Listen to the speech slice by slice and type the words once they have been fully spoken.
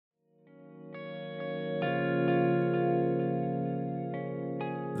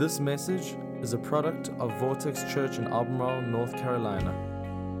This message is a product of Vortex Church in Albemarle, North Carolina.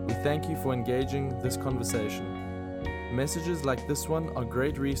 We thank you for engaging this conversation. Messages like this one are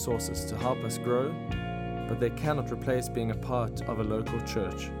great resources to help us grow, but they cannot replace being a part of a local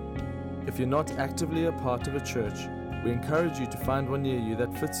church. If you're not actively a part of a church, we encourage you to find one near you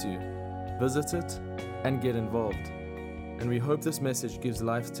that fits you, visit it, and get involved. And we hope this message gives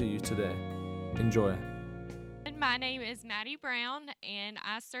life to you today. Enjoy. My name is Maddie Brown, and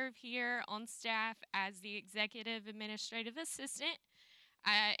I serve here on staff as the Executive Administrative Assistant.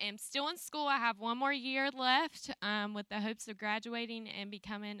 I am still in school. I have one more year left with the hopes of graduating and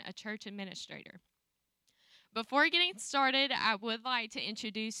becoming a church administrator. Before getting started, I would like to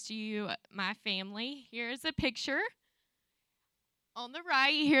introduce to you my family. Here's a picture. On the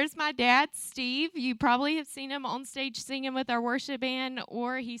right, here's my dad, Steve. You probably have seen him on stage singing with our worship band,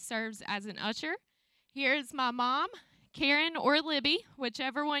 or he serves as an usher. Here's my mom, Karen or Libby,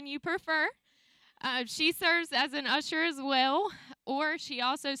 whichever one you prefer. She serves as an usher as well, or she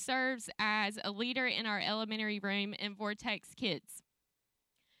also serves as a leader in our elementary room in Vortex Kids.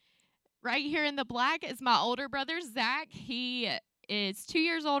 Right here in the black is my older brother, Zach. He is 2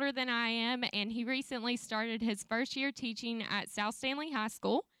 years older than I am, and he recently started his first year teaching at South Stanley High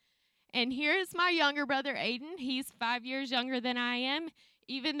School. And here's my younger brother, Aiden. He's 5 years younger than I am,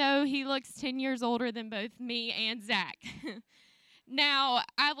 even though he looks 10 years older than both me and Zach. Now,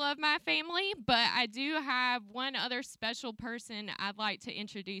 I love my family, but I do have one other special person I'd like to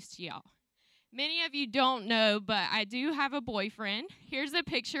introduce to y'all. Many of you don't know, but I do have a boyfriend. Here's a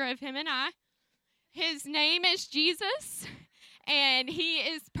picture of him and I. His name is Jesus, and he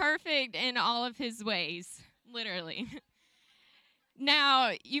is perfect in all of his ways, literally.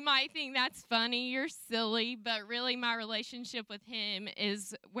 Now, you might think that's funny, you're silly, but really my relationship with him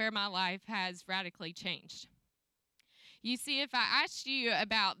is where my life has radically changed. You see, if I asked you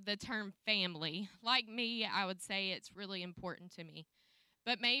about the term family, like me, I would say it's really important to me.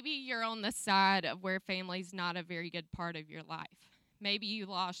 But maybe you're on the side of where family's not a very good part of your life. Maybe you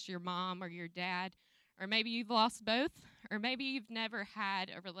lost your mom or your dad, or maybe you've lost both, or maybe you've never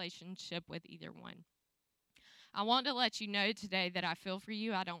had a relationship with either one. I want to let you know today that I feel for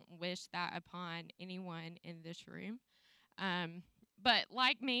you. I don't wish that upon anyone in this room. But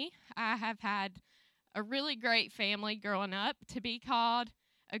like me, I have had a really great family growing up. To be called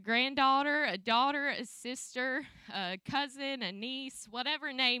a granddaughter, a daughter, a sister, a cousin, a niece,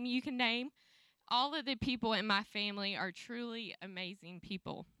 whatever name you can name, all of the people in my family are truly amazing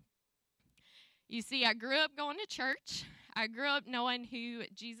people. You see, I grew up going to church. I grew up knowing who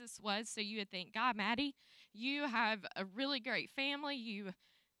Jesus was, so you would think, God, Maddie, you have a really great family. You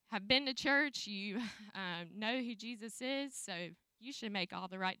have been to church. You know who Jesus is, so you should make all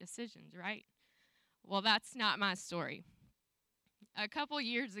the right decisions, right? Well, that's not my story. A couple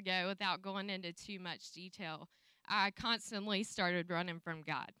years ago, without going into too much detail, I constantly started running from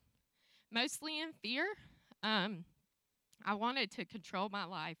God, mostly in fear. I wanted to control my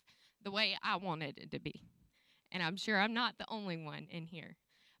life the way I wanted it to be. And I'm sure I'm not the only one in here.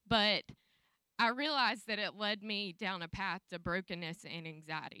 But I realized that it led me down a path to brokenness and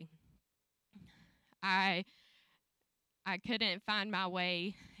anxiety. I couldn't find my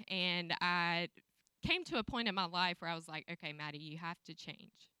way, and I came to a point in my life where I was like, okay, Maddie, you have to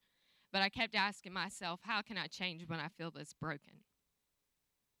change. But I kept asking myself, how can I change when I feel this broken?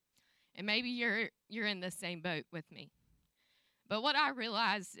 And maybe you're in the same boat with me. But what I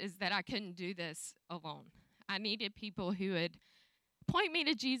realized is that I couldn't do this alone. I needed people who would point me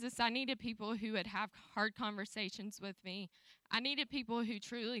to Jesus. I needed people who would have hard conversations with me. I needed people who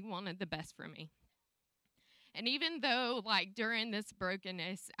truly wanted the best for me. And even though, like, during this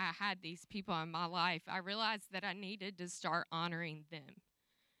brokenness, I had these people in my life, I realized that I needed to start honoring them.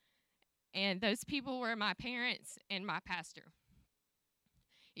 And those people were my parents and my pastor.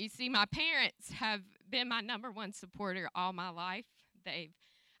 You see, my parents have been my number one supporter all my life.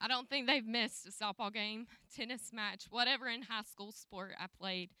 I don't think they've missed a softball game, tennis match, whatever in high school sport I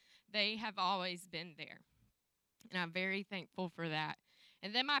played. They have always been there. And I'm very thankful for that.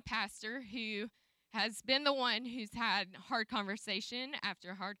 And then my pastor, who has been the one who's had hard conversation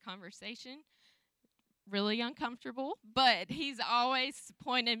after hard conversation, really uncomfortable, but he's always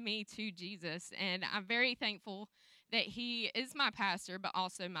pointed me to Jesus. And I'm very thankful that he is my pastor, but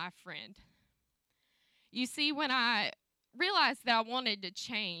also my friend. You see, when I realized that I wanted to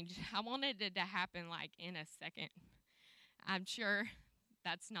change, I wanted it to happen like in a second. I'm sure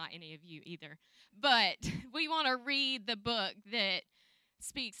that's not any of you either. But we want to read the book that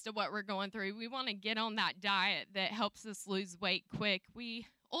speaks to what we're going through. We want to get on that diet that helps us lose weight quick. We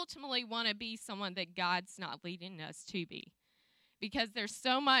ultimately want to be someone that God's not leading us to be. because there's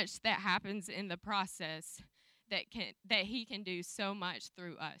so much that happens in the process that he can do so much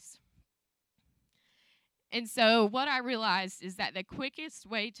through us. And so what I realized is that the quickest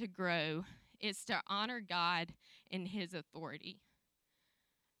way to grow is to honor God in his authority.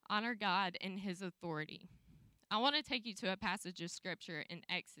 Honor God in his authority. I want to take you to a passage of scripture in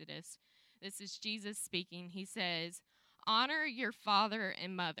Exodus. This is Jesus speaking. He says, "Honor your father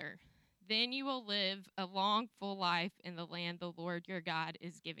and mother. Then you will live a long, full life in the land the Lord your God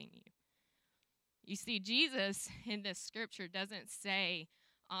is giving you." You see, Jesus in this scripture doesn't say,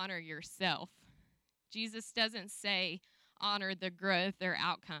 honor yourself. Jesus doesn't say, honor the growth or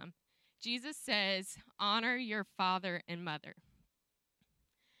outcome. Jesus says, honor your father and mother.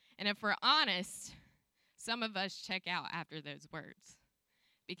 And if we're honest, some of us check out after those words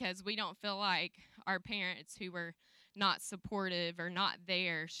because we don't feel like our parents who were not supportive or not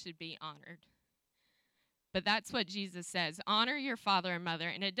there should be honored. But that's what Jesus says. Honor your father and mother.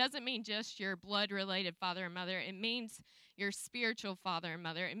 And it doesn't mean just your blood-related father and mother. It means your spiritual father and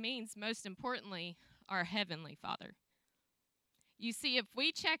mother. It means, most importantly, our heavenly Father. You see, if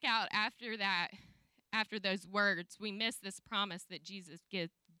we check out after that, after those words, we miss this promise that Jesus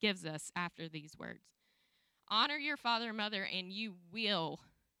gives us after these words. Honor your father and mother, and you will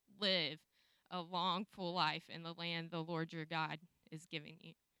live a long, full life in the land the Lord your God is giving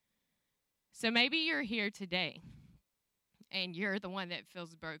you. So maybe you're here today, and you're the one that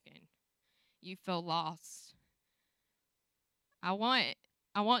feels broken. You feel lost. I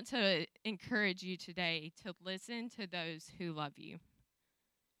want to encourage you today to listen to those who love you.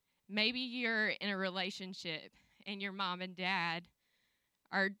 Maybe you're in a relationship, and your mom and dad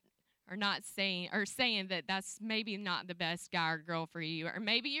are not saying that that's maybe not the best guy or girl for you. Or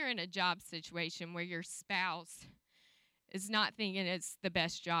maybe you're in a job situation where your spouse is not thinking it's the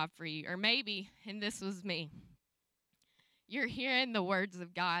best job for you. Or maybe, and this was me, you're hearing the words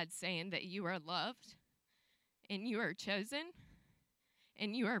of God saying that you are loved and you are chosen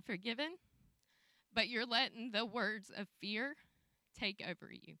and you are forgiven, but you're letting the words of fear take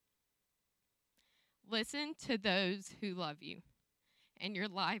over you. Listen to those who love you, and your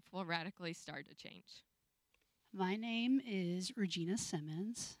life will radically start to change. My name is Regina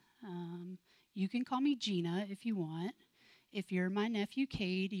Simmons. You can call me Gina if you want. If you're my nephew,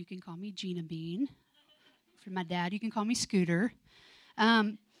 Cade, you can call me Gina Bean. If you're my dad, you can call me Scooter.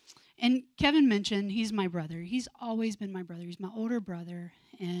 And Kevin mentioned he's my brother. He's always been my brother. He's my older brother,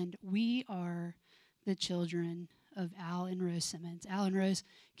 and we are the children of Al and Rose Simmons. Al and Rose,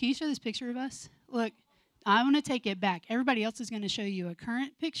 can you show this picture of us? Look, I want to take it back. Everybody else is going to show you a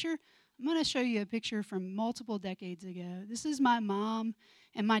current picture. I'm going to show you a picture from multiple decades ago. This is my mom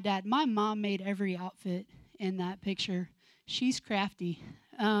and my dad. My mom made every outfit in that picture. She's crafty.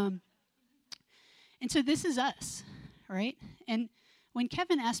 And so this is us, right? And when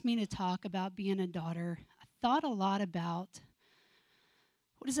Kevin asked me to talk about being a daughter, I thought a lot about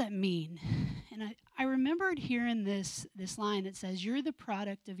what does that mean? And I remembered hearing this line that says, you're the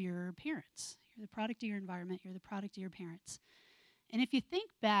product of your parents. You're the product of your environment. You're the product of your parents. And if you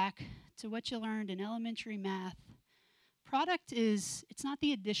think back to what you learned in elementary math, product is, it's not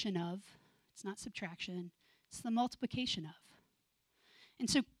the addition of, it's not subtraction, it's the multiplication of. And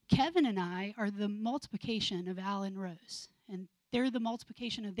so Kevin and I are the multiplication of Al and Rose, and they're the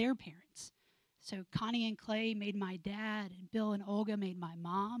multiplication of their parents. So Connie and Clay made my dad, and Bill and Olga made my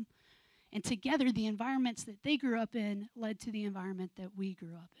mom. And together, the environments that they grew up in led to the environment that we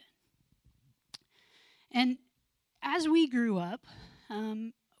grew up in. And as we grew up,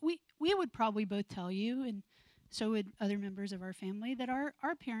 we would probably both tell you, and so would other members of our family, that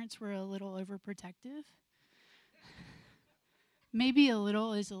our parents were a little overprotective. Maybe a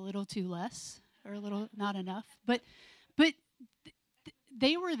little is a little too less, or a little not enough. But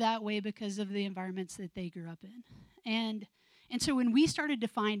they were that way because of the environments that they grew up in. And so when we started to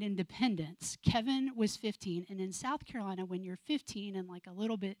find independence, Kevin was 15, and in South Carolina, when you're 15 and like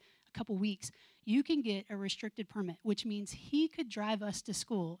a couple weeks, you can get a restricted permit, which means he could drive us to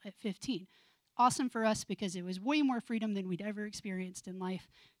school at 15. Awesome for us because it was way more freedom than we'd ever experienced in life.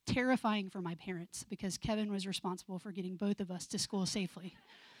 Terrifying for my parents because Kevin was responsible for getting both of us to school safely.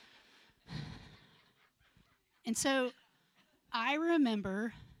 And so I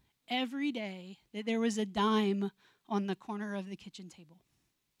remember every day that there was a dime on the corner of the kitchen table.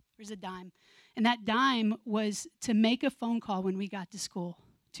 There was a dime. And that dime was to make a phone call when we got to school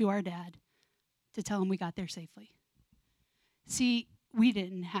to our dad to tell him we got there safely. See, we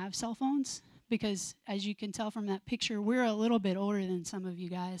didn't have cell phones because, as you can tell from that picture, we're a little bit older than some of you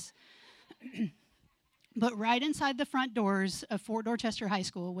guys. But right inside the front doors of Fort Dorchester High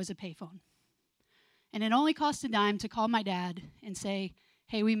School was a payphone. And it only cost a dime to call my dad and say,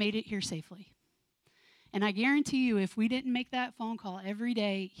 hey, we made it here safely. And I guarantee you, if we didn't make that phone call every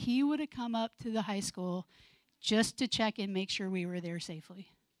day, he would have come up to the high school just to check and make sure we were there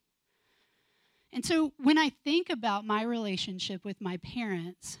safely. And so when I think about my relationship with my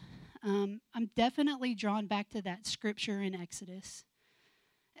parents, I'm definitely drawn back to that scripture in Exodus.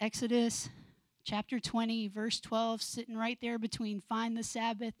 Exodus chapter 20, verse 12, sitting right there between find the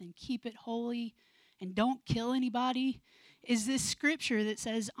Sabbath and keep it holy and don't kill anybody, is this scripture that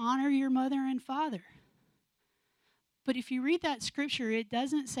says, honor your mother and father. But if you read that scripture, it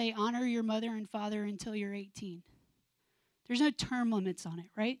doesn't say honor your mother and father until you're 18. There's no term limits on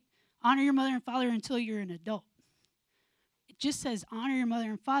it, right? Honor your mother and father until you're an adult. It just says honor your mother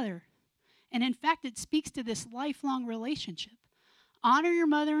and father. And in fact, it speaks to this lifelong relationship. Honor your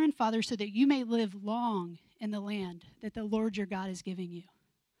mother and father so that you may live long in the land that the Lord your God is giving you.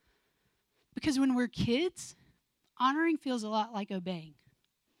 Because when we're kids, honoring feels a lot like obeying.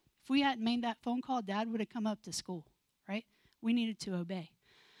 If we hadn't made that phone call, Dad would have come up to school, right? We needed to obey.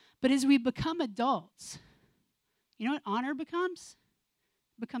 But as we become adults, you know what honor becomes?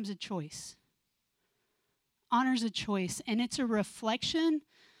 It becomes a choice. Honor's a choice, and it's a reflection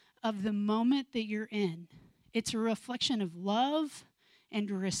of the moment that you're in. It's a reflection of love and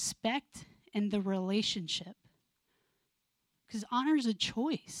respect and the relationship. Because honor's a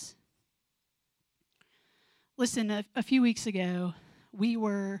choice. Listen, a few weeks ago, we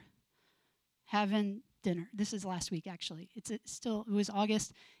were having dinner. This is last week, actually. It was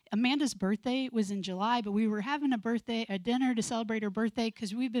August. Amanda's birthday was in July, but we were having a dinner to celebrate her birthday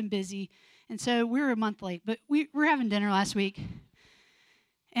because we've been busy. And so we were a month late, but we were having dinner last week.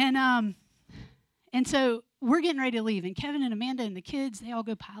 And so we're getting ready to leave. And Kevin and Amanda and the kids, they all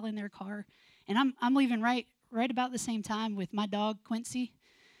go pile in their car. And I'm leaving right about the same time with my dog, Quincy.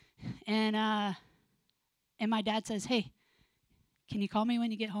 And my dad says, hey, can you call me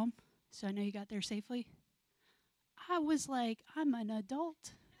when you get home so I know you got there safely? I was like, I'm an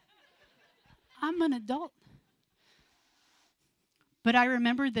adult. But I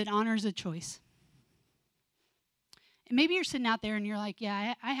remembered that honor is a choice. And maybe you're sitting out there and you're like,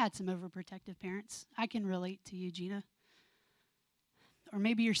 yeah, I had some overprotective parents. I can relate to you, Gina. Or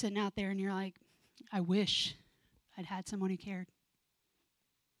maybe you're sitting out there and you're like, I wish I'd had someone who cared.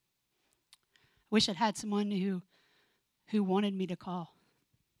 Wish I'd had someone who wanted me to call.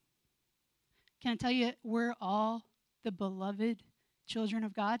 Can I tell you, we're all the beloved children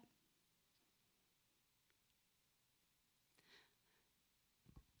of God.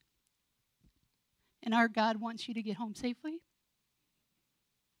 And our God wants you to get home safely.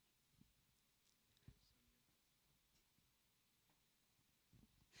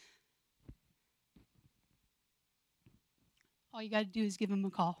 All you got to do is give him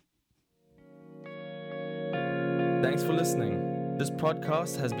a call. Thanks for listening. This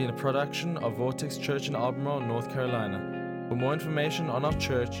podcast has been a production of Vortex Church in Albemarle, North Carolina. For more information on our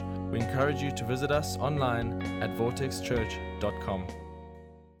church, we encourage you to visit us online at vortexchurch.com.